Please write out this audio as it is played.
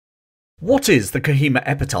What is the Kohima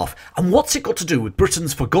Epitaph, and what's it got to do with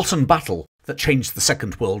Britain's forgotten battle that changed the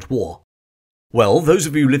Second World War? Well, those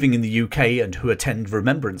of you living in the UK and who attend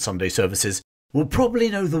Remembrance Sunday services will probably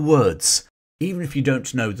know the words, even if you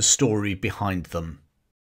don't know the story behind them.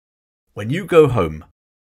 When you go home,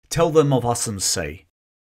 tell them of us and say,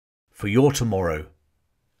 "For your tomorrow,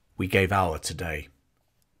 we gave our today."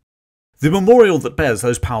 The memorial that bears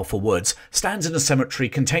those powerful words stands in a cemetery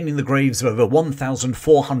containing the graves of over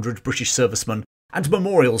 1,400 British servicemen and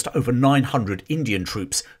memorials to over 900 Indian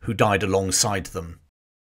troops who died alongside them.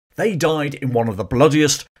 They died in one of the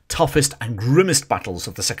bloodiest, toughest and grimmest battles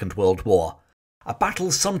of the Second World War, a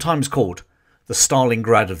battle sometimes called the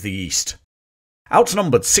Stalingrad of the East.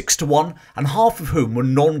 Outnumbered 6-1 and half of whom were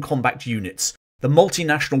non-combat units, the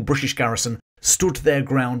multinational British garrison stood their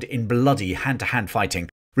ground in bloody hand-to-hand fighting,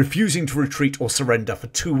 refusing to retreat or surrender for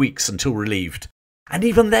 2 weeks until relieved. And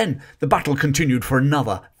even then, the battle continued for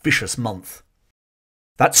another vicious month.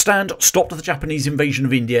 That stand stopped the Japanese invasion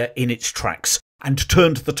of India in its tracks and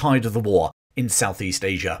turned the tide of the war in Southeast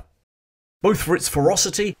Asia. Both for its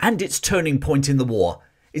ferocity and its turning point in the war,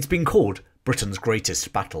 it's been called Britain's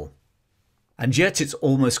greatest battle. And yet it's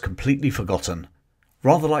almost completely forgotten,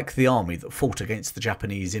 rather like the army that fought against the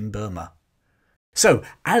Japanese in Burma. So,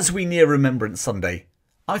 as we near Remembrance Sunday,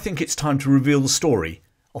 I think it's time to reveal the story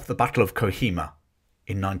of the Battle of Kohima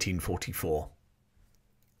in 1944.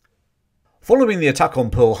 Following the attack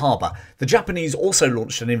on Pearl Harbor, the Japanese also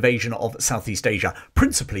launched an invasion of Southeast Asia,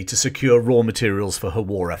 principally to secure raw materials for her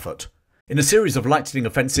war effort. In a series of lightning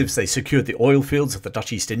offensives, they secured the oil fields of the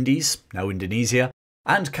Dutch East Indies, now Indonesia,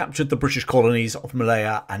 and captured the British colonies of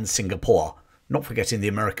Malaya and Singapore, not forgetting the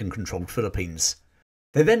American-controlled Philippines.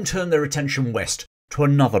 They then turned their attention west to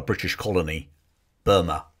another British colony,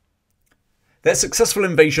 Burma. Their successful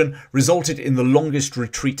invasion resulted in the longest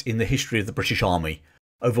retreat in the history of the British Army,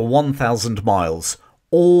 over 1,000 miles,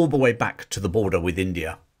 all the way back to the border with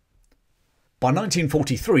India. By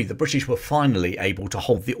 1943, the British were finally able to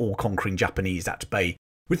hold the all-conquering Japanese at bay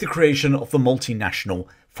with the creation of the multinational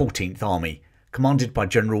 14th Army, commanded by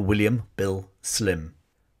General William "Bill" Slim.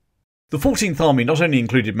 The 14th Army not only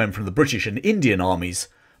included men from the British and Indian armies,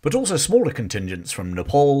 but also smaller contingents from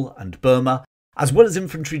Nepal and Burma, as well as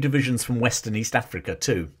infantry divisions from West and East Africa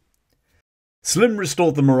too. Slim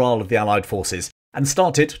restored the morale of the Allied forces and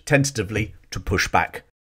started, tentatively, to push back.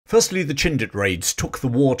 Firstly, the Chindit raids took the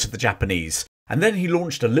war to the Japanese, and then he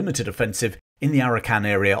launched a limited offensive in the Arakan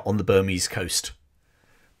area on the Burmese coast.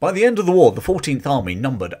 By the end of the war, the 14th Army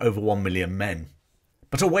numbered over 1 million men.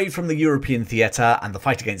 But away from the European theatre and the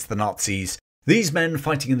fight against the Nazis, these men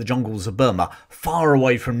fighting in the jungles of Burma, far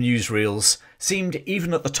away from newsreels, seemed,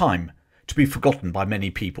 even at the time, to be forgotten by many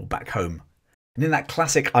people back home. And in that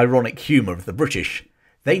classic ironic humour of the British,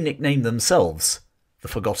 they nicknamed themselves the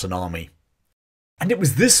Forgotten Army. And it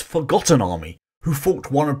was this forgotten army who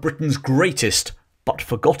fought one of Britain's greatest but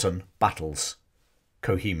forgotten battles,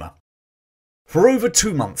 Kohima. For over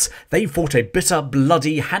 2 months, they fought a bitter,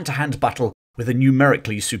 bloody, hand-to-hand battle with a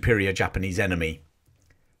numerically superior Japanese enemy.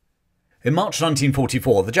 In March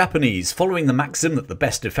 1944, the Japanese, following the maxim that the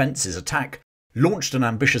best defence is attack, launched an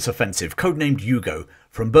ambitious offensive, codenamed Yugo,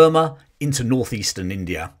 from Burma into northeastern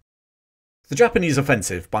India. The Japanese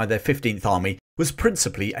offensive by their 15th Army was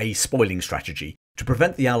principally a spoiling strategy to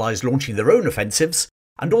prevent the Allies launching their own offensives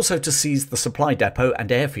and also to seize the supply depot and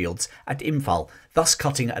airfields at Imphal, thus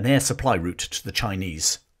cutting an air supply route to the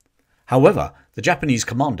Chinese. However, the Japanese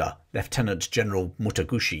commander, Lieutenant General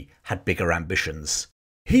Mutaguchi, had bigger ambitions.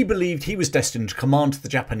 He believed he was destined to command the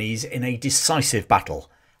Japanese in a decisive battle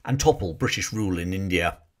and topple British rule in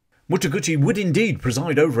India. Mutaguchi would indeed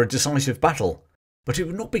preside over a decisive battle, but it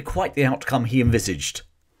would not be quite the outcome he envisaged.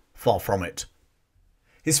 Far from it.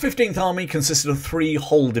 His 15th Army consisted of 3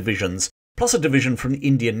 whole divisions, plus a division from the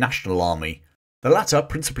Indian National Army, the latter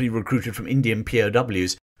principally recruited from Indian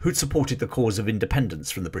POWs who'd supported the cause of independence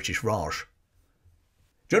from the British Raj.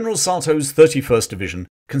 General Sato's 31st Division,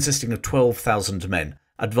 consisting of 12,000 men,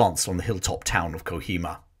 advanced on the hilltop town of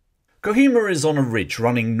Kohima. Kohima is on a ridge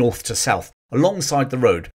running north to south alongside the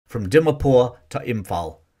road from Dimapur to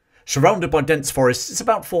Imphal. Surrounded by dense forests, it's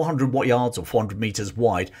about 400 yards or 400 metres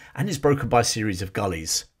wide and is broken by a series of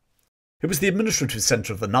gullies. It was the administrative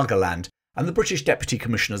centre of the Nagaland, and the British Deputy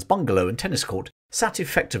Commissioner's bungalow and tennis court sat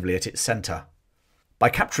effectively at its centre. By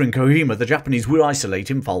capturing Kohima, the Japanese would isolate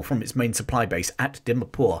Imphal from its main supply base at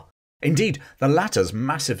Dimapur. Indeed, the latter's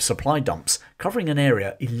massive supply dumps, covering an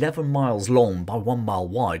area 11 miles long by 1 mile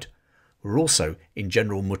wide, were also in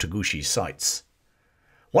General Mutaguchi's sights.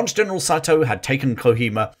 Once General Sato had taken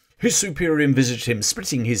Kohima, his superior envisaged him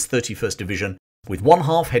splitting his 31st Division, with one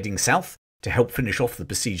half heading south to help finish off the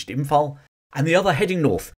besieged Imphal, and the other heading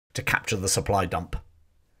north to capture the supply dump.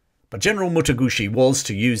 But General Mutaguchi was,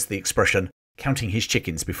 to use the expression, counting his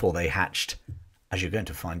chickens before they hatched, as you're going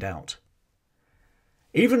to find out.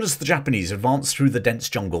 Even as the Japanese advanced through the dense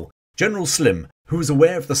jungle, General Slim, who was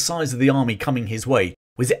aware of the size of the army coming his way,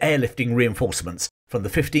 was airlifting reinforcements from the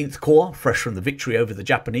 15th Corps, fresh from the victory over the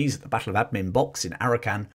Japanese at the Battle of Admin Box in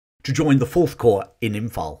Arakan, to join the 4th Corps in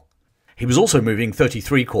Imphal. He was also moving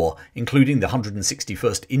 33 Corps, including the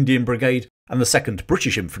 161st Indian Brigade and the 2nd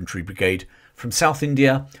British Infantry Brigade, from South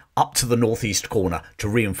India up to the northeast corner to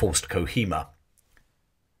reinforce Kohima.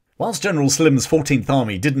 Whilst General Slim's 14th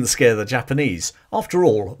Army didn't scare the Japanese, after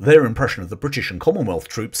all, their impression of the British and Commonwealth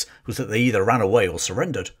troops was that they either ran away or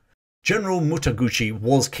surrendered, General Mutaguchi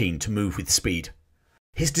was keen to move with speed.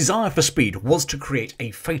 His desire for speed was to create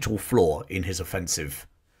a fatal flaw in his offensive.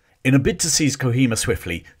 In a bid to seize Kohima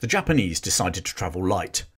swiftly, the Japanese decided to travel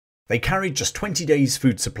light. They carried just 20 days'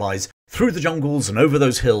 food supplies through the jungles and over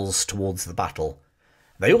those hills towards the battle.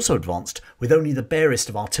 They also advanced with only the barest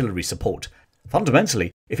of artillery support.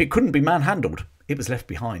 Fundamentally, if it couldn't be manhandled, it was left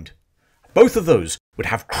behind. Both of those would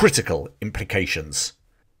have critical implications.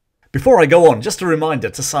 Before I go on, just a reminder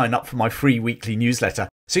to sign up for my free weekly newsletter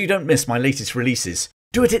so you don't miss my latest releases.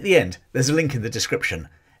 Do it at the end, there's a link in the description.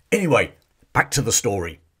 Anyway, back to the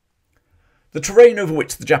story. The terrain over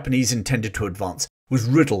which the Japanese intended to advance was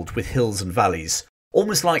riddled with hills and valleys,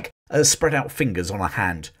 almost like spread out fingers on a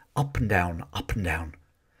hand, up and down, up and down.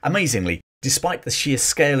 Amazingly, despite the sheer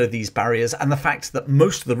scale of these barriers and the fact that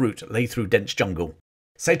most of the route lay through dense jungle,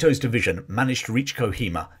 Sato's division managed to reach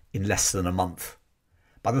Kohima in less than a month.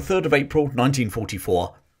 By the 3rd of April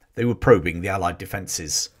 1944, they were probing the Allied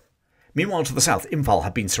defences. Meanwhile, to the south, Imphal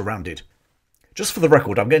had been surrounded. Just for the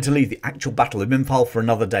record, I'm going to leave the actual Battle of Imphal for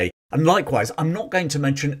another day, and likewise, I'm not going to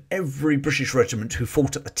mention every British regiment who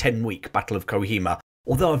fought at the 10-week Battle of Kohima,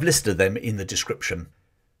 although I've listed them in the description.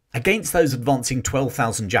 Against those advancing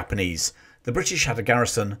 12,000 Japanese, the British had a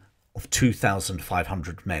garrison of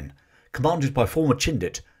 2,500 men, commanded by former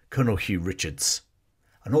Chindit Colonel Hugh Richards.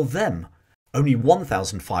 And of them, only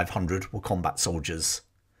 1,500 were combat soldiers.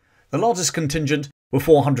 The largest contingent were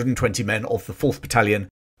 420 men of the 4th Battalion,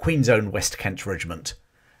 Queen's Own West Kent Regiment.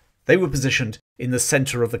 They were positioned in the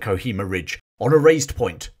centre of the Kohima Ridge, on a raised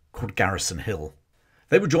point called Garrison Hill.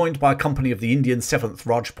 They were joined by a company of the Indian 7th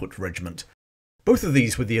Rajput Regiment. Both of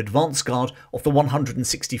these were the advance guard of the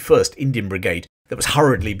 161st Indian Brigade that was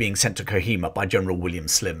hurriedly being sent to Kohima by General William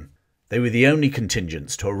Slim. They were the only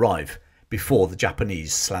contingents to arrive before the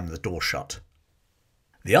Japanese slammed the door shut.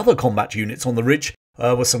 The other combat units on the ridge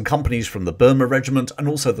were some companies from the Burma Regiment and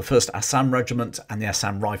also the 1st Assam Regiment and the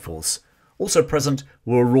Assam Rifles. Also present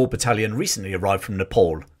were a raw battalion recently arrived from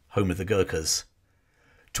Nepal, home of the Gurkhas.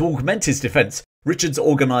 To augment his defence, Richards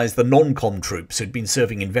organised the non-com troops who had been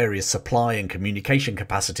serving in various supply and communication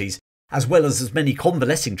capacities, as well as many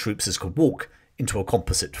convalescing troops as could walk, into a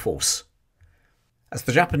composite force. As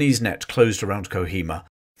the Japanese net closed around Kohima,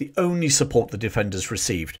 the only support the defenders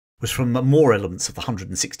received was from more elements of the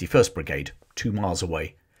 161st Brigade, 2 miles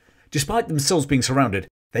away. Despite themselves being surrounded,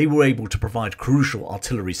 they were able to provide crucial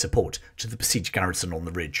artillery support to the besieged garrison on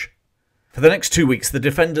the ridge. For the next 2 weeks, the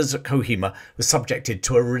defenders at Kohima were subjected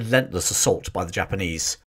to a relentless assault by the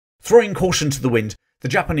Japanese. Throwing caution to the wind, the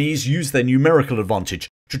Japanese used their numerical advantage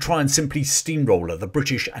to try and simply steamroller the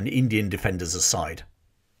British and Indian defenders aside.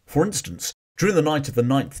 For instance, during the night of the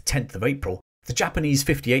 9th-10th of April, the Japanese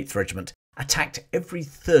 58th Regiment attacked every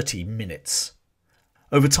 30 minutes.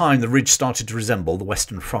 Over time, the ridge started to resemble the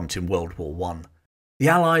Western Front in World War I. The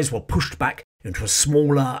Allies were pushed back into a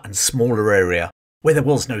smaller and smaller area where there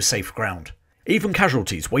was no safe ground. Even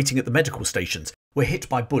casualties waiting at the medical stations were hit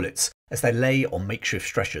by bullets as they lay on makeshift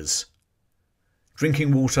stretchers.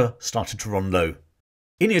 Drinking water started to run low.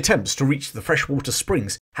 Any attempts to reach the freshwater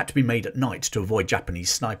springs had to be made at night to avoid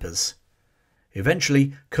Japanese snipers.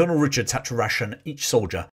 Eventually, Colonel Richards had to ration each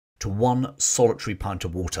soldier to 1 solitary pint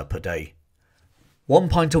of water per day. 1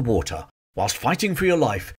 pint of water, whilst fighting for your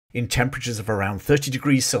life in temperatures of around 30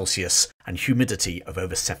 degrees Celsius and humidity of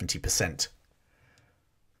over 70%.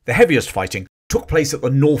 The heaviest fighting took place at the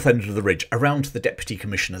north end of the ridge around the Deputy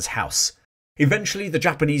Commissioner's house. Eventually the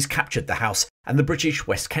Japanese captured the house and the British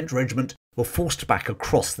West Kent Regiment were forced back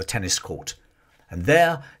across the tennis court. And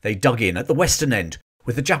there they dug in at the western end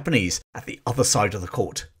with the Japanese at the other side of the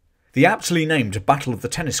court. The aptly named Battle of the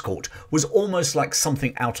Tennis Court was almost like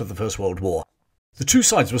something out of the First World War. The two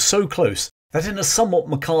sides were so close that in a somewhat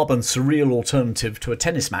macabre and surreal alternative to a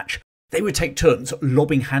tennis match, they would take turns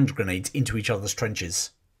lobbing hand grenades into each other's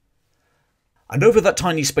trenches. And over that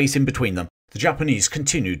tiny space in between them, the Japanese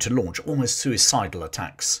continued to launch almost suicidal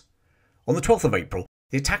attacks. On the 12th of April,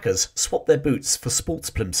 the attackers swapped their boots for sports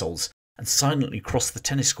plimsolls and silently crossed the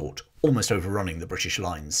tennis court, almost overrunning the British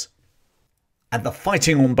lines. And the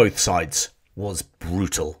fighting on both sides was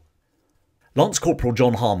brutal. Lance Corporal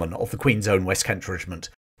John Harmon of the Queen's Own West Kent Regiment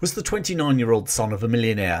was the 29-year-old son of a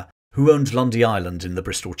millionaire who owned Lundy Island in the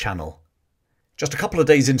Bristol Channel. Just a couple of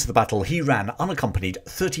days into the battle, he ran unaccompanied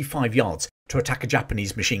 35 yards to attack a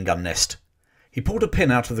Japanese machine gun nest. He pulled a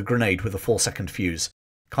pin out of the grenade with a 4-second fuse,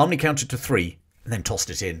 calmly counted to 3, and then tossed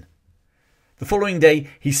it in. The following day,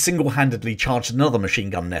 he single-handedly charged another machine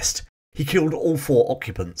gun nest. He killed all 4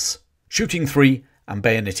 occupants, shooting 3 and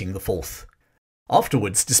bayoneting the 4th.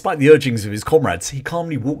 Afterwards, despite the urgings of his comrades, he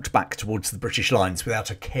calmly walked back towards the British lines without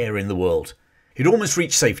a care in the world. He'd almost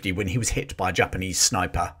reached safety when he was hit by a Japanese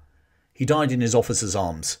sniper. He died in his officer's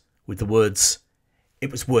arms, with the words,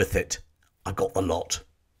 "It was worth it. I got the lot."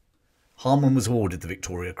 Harmon was awarded the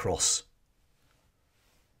Victoria Cross.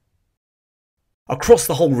 Across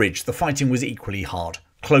the whole ridge, the fighting was equally hard,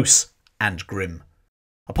 close and grim.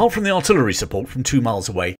 Apart from the artillery support from 2 miles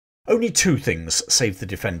away, only 2 things saved the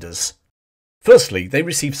defenders. Firstly, they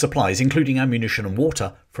received supplies including ammunition and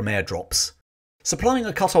water from airdrops. Supplying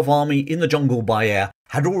a cut-off army in the jungle by air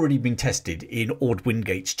had already been tested in Ord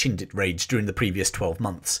Wingate's Chindit raids during the previous 12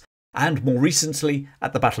 months, and more recently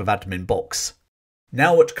at the Battle of Admin Box.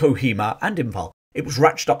 Now at Kohima and Imphal, it was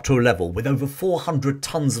ratcheted up to a level with over 400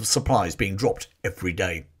 tons of supplies being dropped every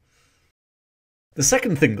day. The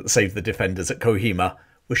second thing that saved the defenders at Kohima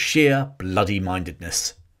was sheer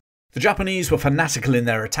bloody-mindedness. The Japanese were fanatical in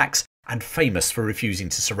their attacks and famous for refusing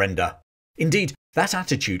to surrender. Indeed, that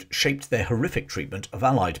attitude shaped their horrific treatment of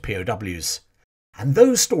Allied POWs. And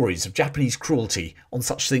those stories of Japanese cruelty on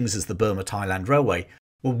such things as the Burma-Thailand Railway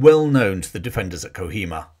were well known to the defenders at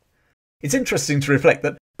Kohima. It's interesting to reflect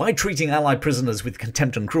that by treating Allied prisoners with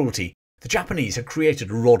contempt and cruelty, the Japanese had created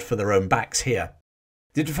a rod for their own backs here.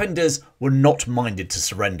 The defenders were not minded to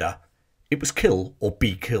surrender. It was kill or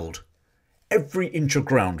be killed. Every inch of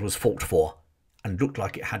ground was fought for, and looked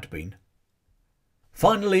like it had been.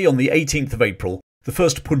 Finally, on the 18th of April, the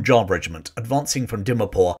 1st Punjab Regiment, advancing from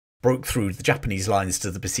Dimapur, broke through the Japanese lines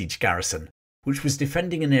to the besieged garrison, which was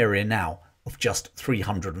defending an area now of just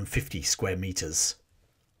 350 square metres.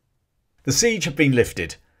 The siege had been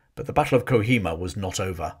lifted, but the Battle of Kohima was not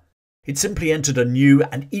over. It simply entered a new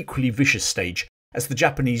and equally vicious stage as the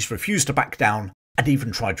Japanese refused to back down and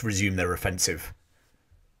even tried to resume their offensive.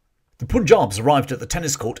 The Punjabs arrived at the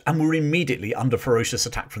tennis court and were immediately under ferocious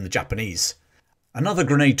attack from the Japanese. Another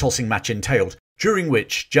grenade-tossing match entailed, during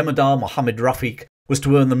which Jemadar Mohammed Rafiq was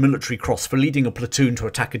to earn the military cross for leading a platoon to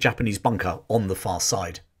attack a Japanese bunker on the far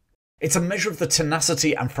side. It's a measure of the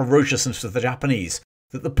tenacity and ferociousness of the Japanese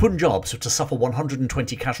that the Punjabs were to suffer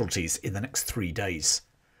 120 casualties in the next 3 days.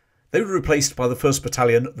 They were replaced by the 1st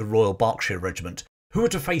Battalion, the Royal Berkshire Regiment, who were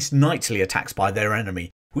to face nightly attacks by their enemy,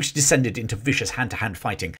 which descended into vicious hand-to-hand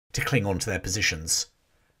fighting to cling on to their positions.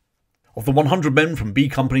 Of the 100 men from B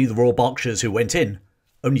Company, the Royal Berkshires, who went in,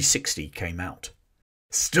 only 60 came out.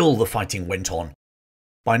 Still the fighting went on.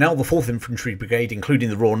 By now the 4th Infantry Brigade, including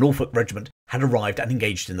the Royal Norfolk Regiment, had arrived and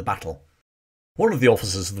engaged in the battle. One of the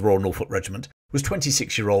officers of the Royal Norfolk Regiment was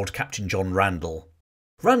 26-year-old Captain John Randall.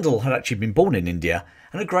 Randall had actually been born in India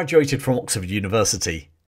and had graduated from Oxford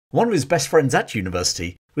University. One of his best friends at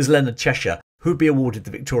university was Leonard Cheshire, who would be awarded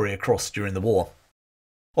the Victoria Cross during the war.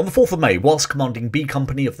 On the 4th of May, whilst commanding B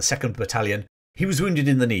Company of the 2nd Battalion, he was wounded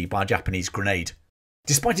in the knee by a Japanese grenade.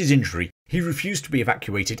 Despite his injury, he refused to be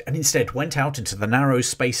evacuated and instead went out into the narrow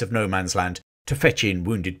space of no man's land to fetch in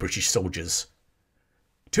wounded British soldiers.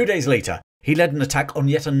 2 days later, he led an attack on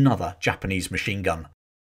yet another Japanese machine gun.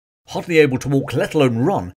 Hardly able to walk, let alone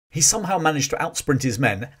run, he somehow managed to outsprint his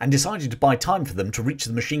men and decided to buy time for them to reach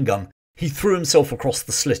the machine gun. He threw himself across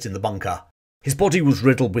the slit in the bunker. His body was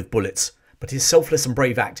riddled with bullets, but his selfless and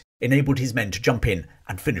brave act enabled his men to jump in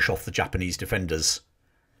and finish off the Japanese defenders.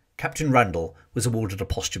 Captain Randall was awarded a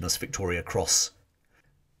posthumous Victoria Cross.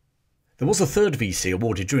 There was a 3rd VC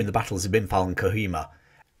awarded during the battles of Imphal and Kohima.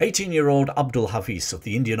 18-year-old Abdul Hafiz of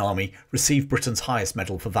the Indian Army received Britain's highest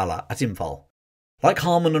medal for valour at Imphal. Like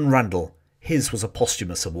Harmon and Randall, his was a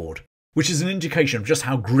posthumous award, which is an indication of just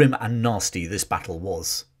how grim and nasty this battle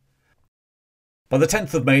was. By the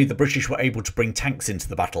 10th of May, the British were able to bring tanks into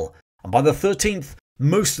the battle, and by the 13th,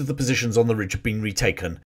 most of the positions on the ridge had been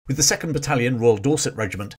retaken, with the 2nd Battalion Royal Dorset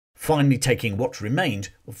Regiment finally taking what remained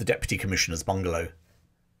of the Deputy Commissioner's bungalow.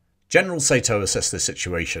 General Sato assessed the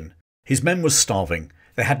situation. His men were starving.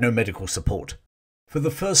 They had no medical support. For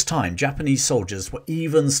the first time, Japanese soldiers were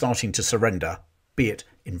even starting to surrender, be it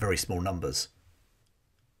in very small numbers.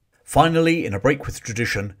 Finally, in a break with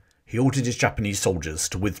tradition, he ordered his Japanese soldiers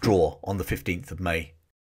to withdraw on the 15th of May.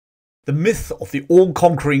 The myth of the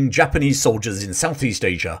all-conquering Japanese soldiers in Southeast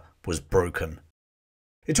Asia was broken.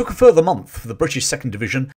 It took a further month for the British 2nd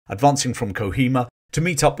Division, advancing from Kohima, to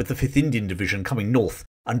meet up with the 5th Indian Division coming north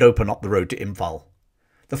and open up the road to Imphal.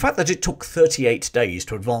 The fact that it took 38 days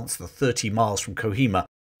to advance the 30 miles from Kohima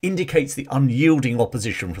indicates the unyielding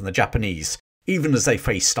opposition from the Japanese, even as they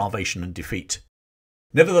faced starvation and defeat.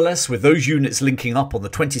 Nevertheless, with those units linking up on the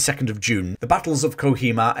 22nd of June, the battles of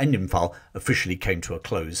Kohima and Imphal officially came to a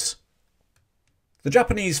close. The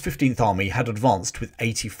Japanese 15th Army had advanced with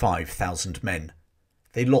 85,000 men.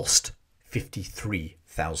 They lost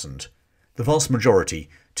 53,000, the vast majority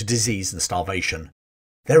to disease and starvation.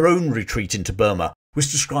 Their own retreat into Burma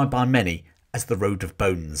was described by many as the Road of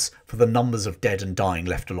Bones for the numbers of dead and dying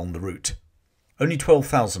left along the route. Only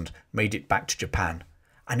 12,000 made it back to Japan,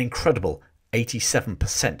 an incredible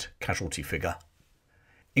 87% casualty figure.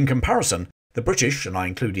 In comparison, the British, and I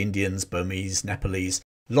include Indians, Burmese, Nepalese,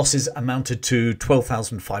 losses amounted to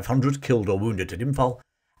 12,500 killed or wounded at Imphal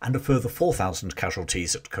and a further 4,000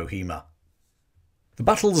 casualties at Kohima. The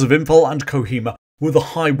battles of Imphal and Kohima were the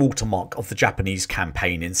high watermark of the Japanese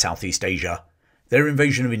campaign in Southeast Asia. Their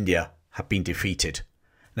invasion of India had been defeated,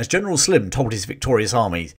 and as General Slim told his victorious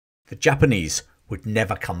army, the Japanese would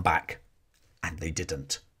never come back. And they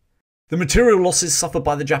didn't. The material losses suffered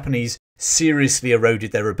by the Japanese seriously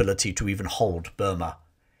eroded their ability to even hold Burma.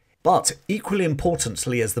 But equally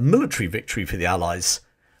importantly as the military victory for the Allies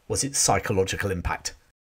was its psychological impact.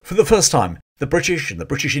 For the first time, the British and the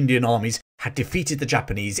British Indian armies had defeated the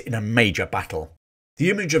Japanese in a major battle. The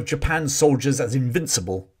image of Japan's soldiers as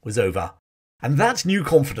invincible was over, and that new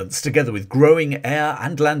confidence, together with growing air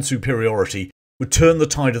and land superiority, would turn the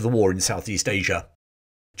tide of the war in Southeast Asia.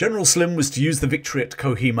 General Slim was to use the victory at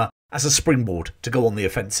Kohima as a springboard to go on the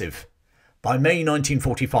offensive. By May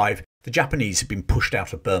 1945, the Japanese had been pushed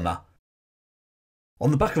out of Burma. On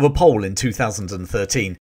the back of a poll in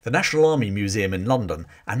 2013, the National Army Museum in London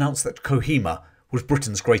announced that Kohima was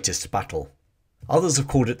Britain's greatest battle. Others have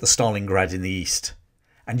called it the Stalingrad in the East.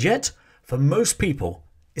 And yet, for most people,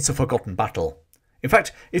 it's a forgotten battle. In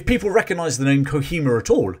fact, if people recognise the name Kohima at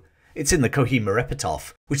all, it's in the Kohima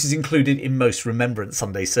Epitaph, which is included in most Remembrance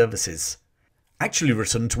Sunday services. Actually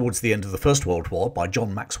written towards the end of the First World War by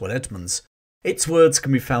John Maxwell Edmonds, its words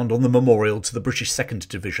can be found on the memorial to the British 2nd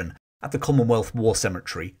Division at the Commonwealth War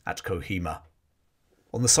Cemetery at Kohima,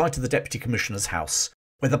 on the site of the Deputy Commissioner's house,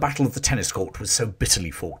 where the Battle of the Tennis Court was so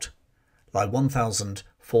bitterly fought, lie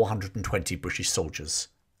 1,420 British soldiers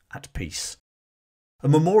at peace. A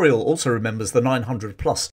memorial also remembers the 900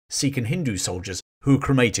 plus Sikh and Hindu soldiers who were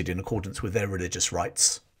cremated in accordance with their religious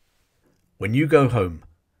rites. When you go home,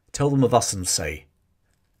 tell them of us and say,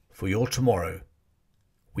 "For your tomorrow,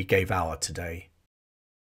 we gave our today."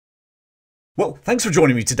 Well, thanks for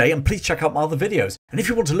joining me today, and please check out my other videos. And if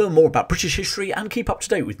you want to learn more about British history and keep up to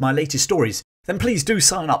date with my latest stories, then please do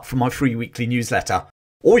sign up for my free weekly newsletter.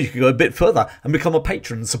 Or you can go a bit further and become a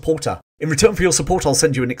patron and supporter. In return for your support, I'll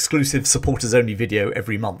send you an exclusive supporters only video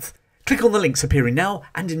every month. Click on the links appearing now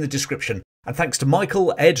and in the description. And thanks to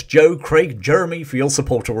Michael, Ed, Joe, Craig, Jeremy for your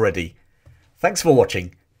support already. Thanks for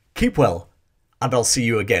watching, keep well, and I'll see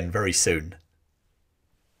you again very soon.